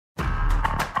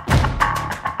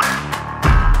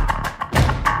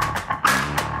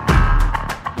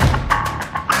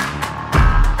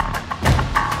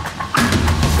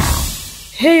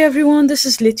Hey everyone, this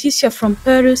is Laetitia from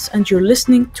Paris, and you're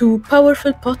listening to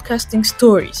Powerful Podcasting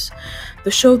Stories,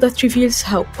 the show that reveals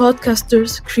how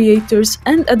podcasters, creators,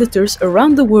 and editors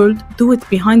around the world do it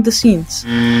behind the scenes,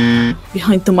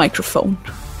 behind the microphone.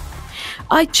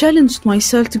 I challenged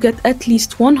myself to get at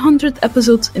least 100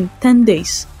 episodes in 10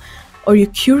 days. Are you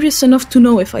curious enough to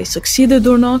know if I succeeded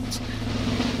or not?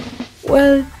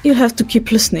 Well, you'll have to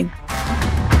keep listening.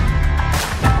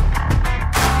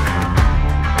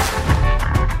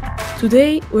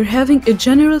 Today, we're having a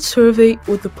general survey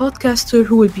with the podcaster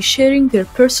who will be sharing their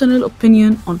personal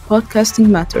opinion on podcasting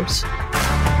matters.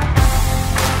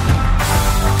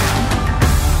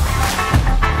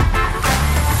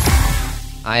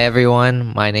 Hi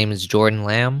everyone, my name is Jordan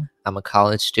Lamb. I'm a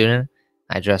college student.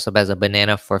 I dress up as a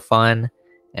banana for fun,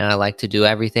 and I like to do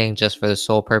everything just for the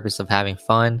sole purpose of having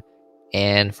fun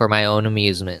and for my own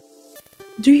amusement.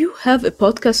 Do you have a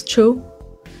podcast show?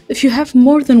 If you have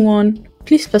more than one,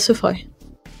 please specify.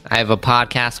 I have a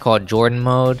podcast called Jordan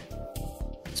Mode.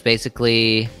 It's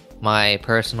basically my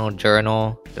personal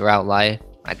journal throughout life.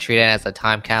 I treat it as a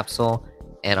time capsule,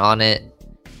 and on it,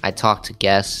 I talk to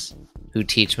guests who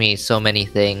teach me so many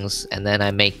things, and then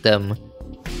I make them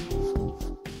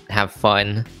have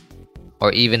fun.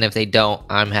 Or even if they don't,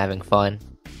 I'm having fun.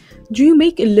 Do you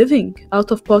make a living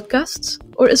out of podcasts?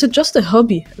 Or is it just a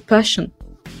hobby, a passion?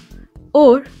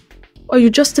 Or are you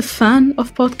just a fan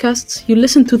of podcasts? You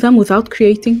listen to them without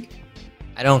creating?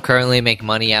 I don't currently make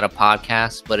money out of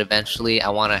podcasts, but eventually I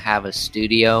want to have a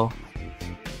studio.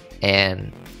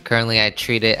 And currently I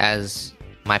treat it as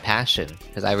my passion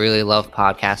because I really love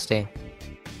podcasting.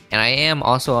 And I am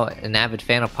also an avid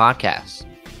fan of podcasts.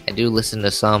 I do listen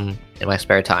to some in my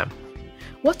spare time.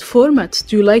 What formats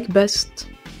do you like best?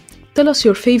 Tell us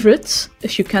your favorites,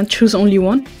 if you can't choose only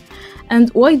one. And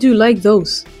why do you like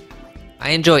those?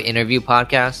 I enjoy interview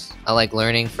podcasts. I like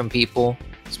learning from people,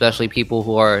 especially people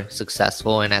who are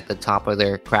successful and at the top of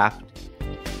their craft.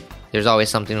 There's always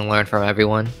something to learn from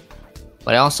everyone.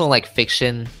 But I also like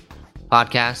fiction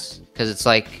podcasts because it's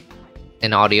like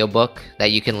an audiobook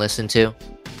that you can listen to.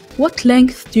 What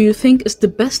length do you think is the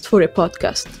best for a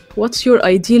podcast? What's your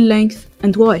ideal length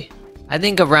and why? I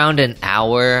think around an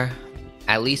hour,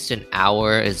 at least an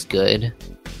hour is good.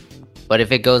 But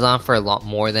if it goes on for a lot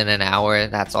more than an hour,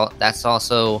 that's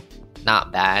also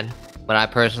not bad. But I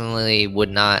personally would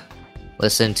not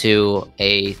listen to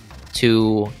a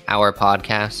 2-hour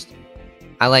podcast.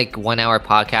 I like 1-hour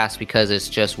podcasts because it's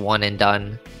just one and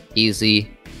done,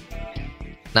 easy,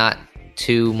 not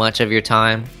too much of your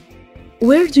time.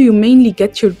 Where do you mainly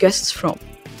get your guests from?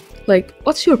 Like,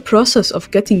 what's your process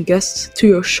of getting guests to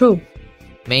your show?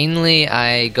 Mainly,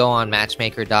 I go on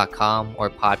matchmaker.com or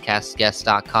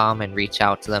podcastguest.com and reach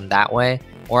out to them that way.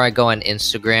 Or I go on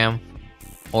Instagram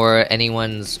or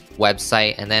anyone's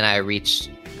website and then I reach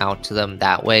out to them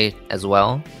that way as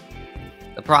well.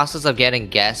 The process of getting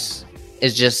guests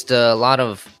is just a lot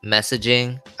of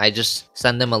messaging. I just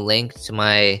send them a link to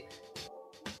my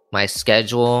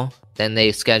schedule. Then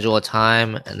they schedule a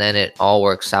time and then it all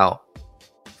works out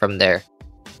from there.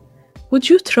 Would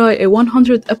you try a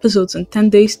 100 episodes in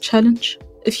 10 days challenge?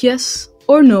 If yes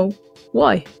or no,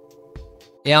 why?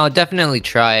 Yeah, I'll definitely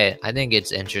try it. I think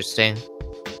it's interesting.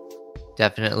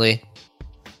 Definitely.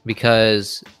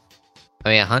 Because,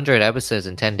 100 episodes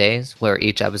in 10 days, where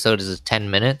each episode is 10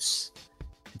 minutes.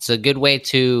 It's a good way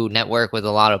to network with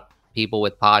a lot of people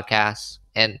with podcasts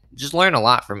and just learn a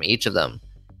lot from each of them.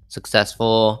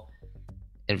 Successful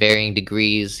in varying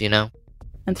degrees, And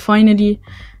finally,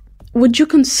 would you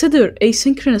consider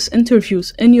asynchronous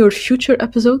interviews in your future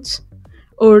episodes?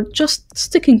 Or just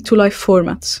sticking to live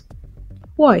formats?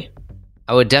 Why?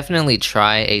 I would definitely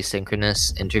try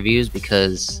asynchronous interviews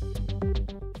because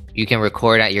you can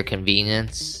record at your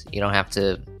convenience. You don't have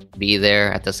to be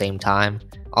there at the same time.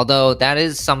 Although that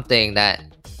is something that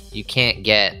you can't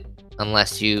get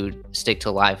unless you stick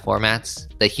to live formats.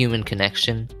 The human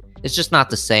connection. It's just not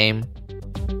the same.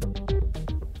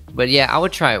 But yeah, I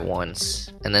would try it once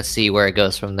and then see where it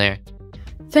goes from there.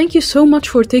 Thank you so much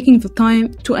for taking the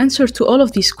time to answer to all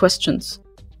of these questions.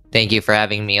 Thank you for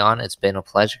having me on. It's been a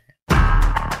pleasure.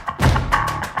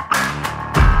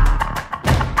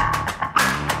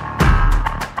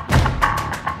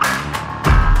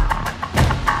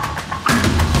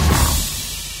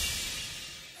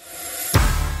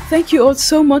 Thank you all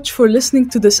so much for listening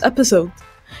to this episode.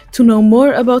 To know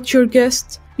more about your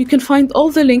guest, you can find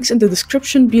all the links in the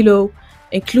description below,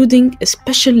 including a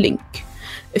special link.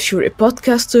 If you're a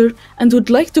podcaster and would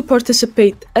like to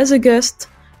participate as a guest,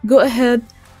 go ahead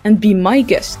and be my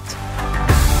guest.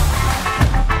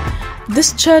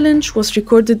 This challenge was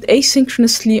recorded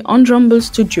asynchronously on Rumble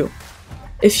Studio.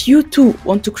 If you too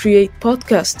want to create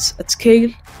podcasts at scale,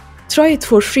 try it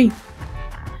for free.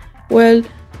 Well,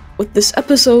 with this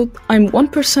episode, I'm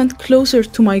 1% closer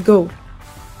to my goal.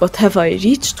 But have I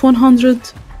reached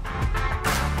 100?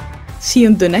 See you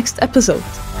in the next episode.